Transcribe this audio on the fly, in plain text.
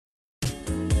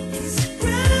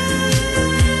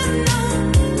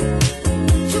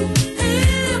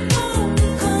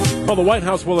Well, the White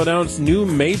House will announce new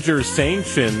major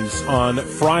sanctions on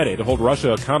Friday to hold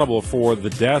Russia accountable for the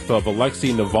death of Alexei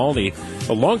Navalny,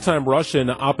 a longtime Russian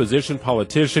opposition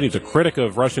politician. He's a critic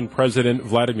of Russian President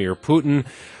Vladimir Putin.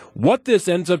 What this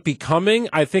ends up becoming,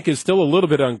 I think, is still a little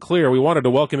bit unclear. We wanted to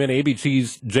welcome in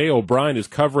ABC's Jay O'Brien, who's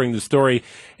covering the story.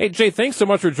 Hey, Jay, thanks so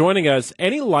much for joining us.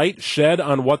 Any light shed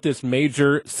on what this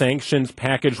major sanctions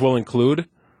package will include?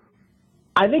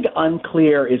 I think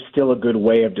unclear is still a good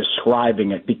way of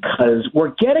describing it because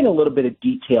we're getting a little bit of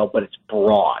detail, but it's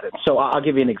broad. And so I'll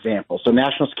give you an example. So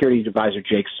National Security Advisor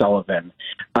Jake Sullivan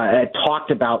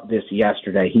talked about this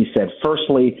yesterday. He said,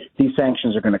 firstly, these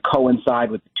sanctions are going to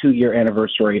coincide with the 2-year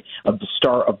anniversary of the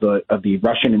start of the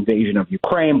Russian invasion of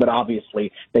Ukraine, but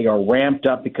obviously they are ramped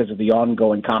up because of the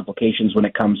ongoing complications when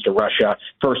it comes to Russia.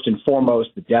 First and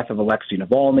foremost, the death of Alexei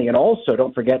Navalny. And also,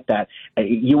 don't forget that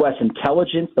U.S.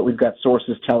 intelligence that we've got sources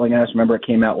telling us, remember it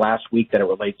came out last week that it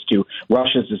relates to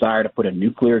Russia's desire to put a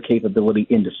nuclear capability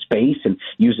into space and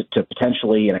use it to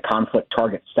potentially, in a conflict,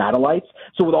 target satellites.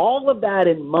 So with all of that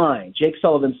in mind, Jake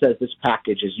Sullivan says this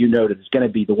package, as you noted, is going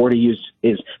to be, the word he used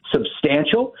is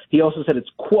substantial. He also said it's,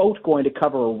 quote, going to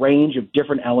cover a range of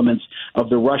different elements of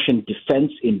the Russian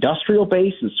defense industrial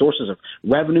base and sources of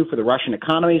revenue for the Russian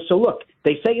economy. So look,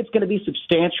 they say it's going to be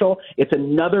substantial. It's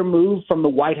another move from the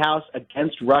White House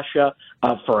against Russia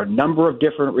for a number of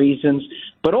different reasons.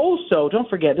 But also, don't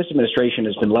forget, this administration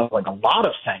has been leveling a lot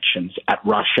of sanctions at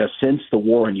Russia since the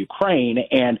war in Ukraine.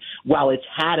 And while it's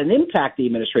had an impact, the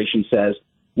administration says,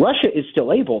 Russia is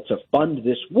still able to fund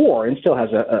this war and still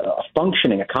has a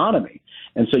functioning economy.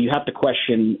 And so you have to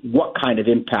question what kind of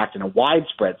impact in a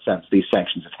widespread sense these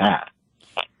sanctions have had.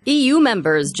 EU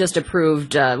members just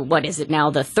approved, what is it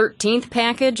now, the 13th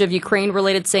package of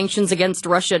Ukraine-related sanctions against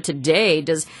Russia today.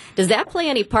 Does that play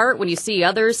any part when you see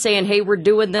others saying, hey, we're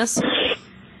doing this?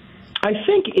 I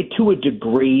think to a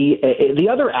degree. The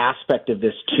other aspect of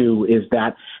this, too, is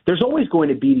that there's always going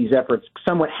to be these efforts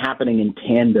somewhat happening in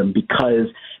tandem because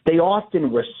they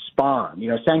often respond. You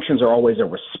know, sanctions are always a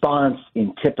response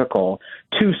in typical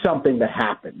to something that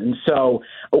happened. And so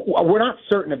we're not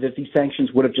certain if these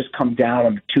sanctions would have just come down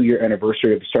on the 2-year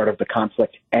anniversary of the start of the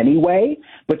conflict anyway,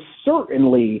 but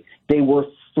certainly they were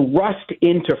thrust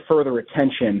into further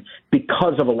attention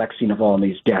because of Alexei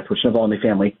Navalny's death, which the Navalny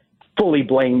family fully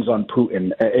blames on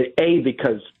Putin, A,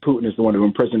 because Putin is the one who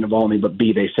imprisoned Navalny, but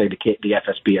B, they say the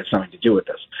FSB has something to do with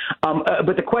this.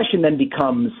 But the question then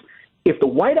becomes, if the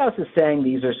White House is saying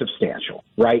these are substantial,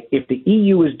 right, if the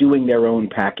EU is doing their own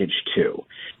package too,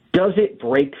 does it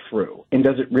break through and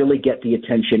does it really get the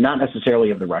attention, not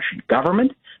necessarily of the Russian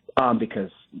government, because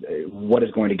what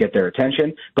is going to get their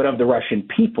attention, but of the Russian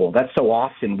people? That's so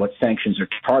often what sanctions are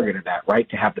targeted at, right?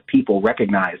 To have the people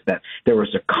recognize that there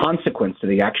was a consequence to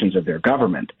the actions of their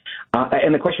government.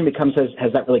 And the question becomes,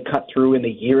 has that really cut through in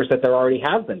the years that there already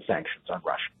have been sanctions on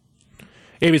Russia?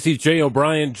 ABC's Jay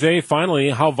O'Brien. Jay,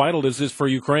 finally, how vital is this for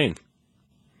Ukraine?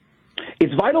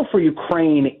 It's vital for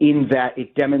Ukraine in that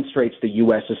it demonstrates the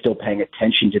U.S. is still paying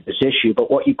attention to this issue.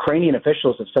 But what Ukrainian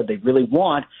officials have said they really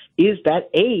want is that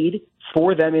aid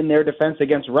for them in their defense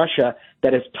against Russia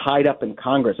that is tied up in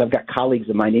Congress. I've got colleagues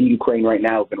of mine in Ukraine right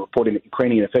now who have been reporting that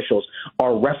Ukrainian officials are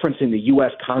referencing the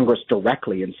U.S. Congress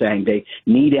directly and saying they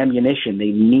need ammunition, they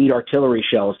need artillery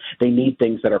shells, they need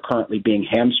things that are currently being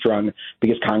hamstrung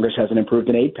because Congress hasn't approved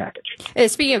an aid package.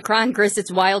 Speaking of Congress,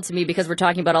 it's wild to me because we're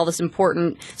talking about all this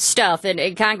important stuff,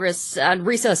 and Congress on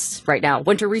recess right now,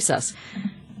 winter recess.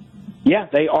 Yeah,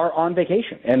 they are on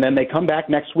vacation, and then they come back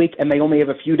next week, and they only have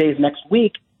a few days next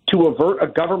week to avert a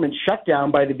government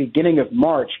shutdown by the beginning of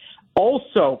March,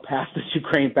 also pass this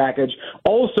Ukraine package,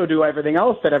 also do everything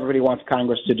else that everybody wants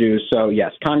Congress to do. So,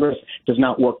 yes, Congress does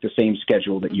not work the same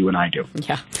schedule that you and I do.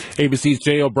 Yeah. ABC's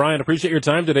Jay O'Brien. Appreciate your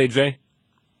time today, Jay.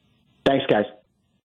 Thanks, guys.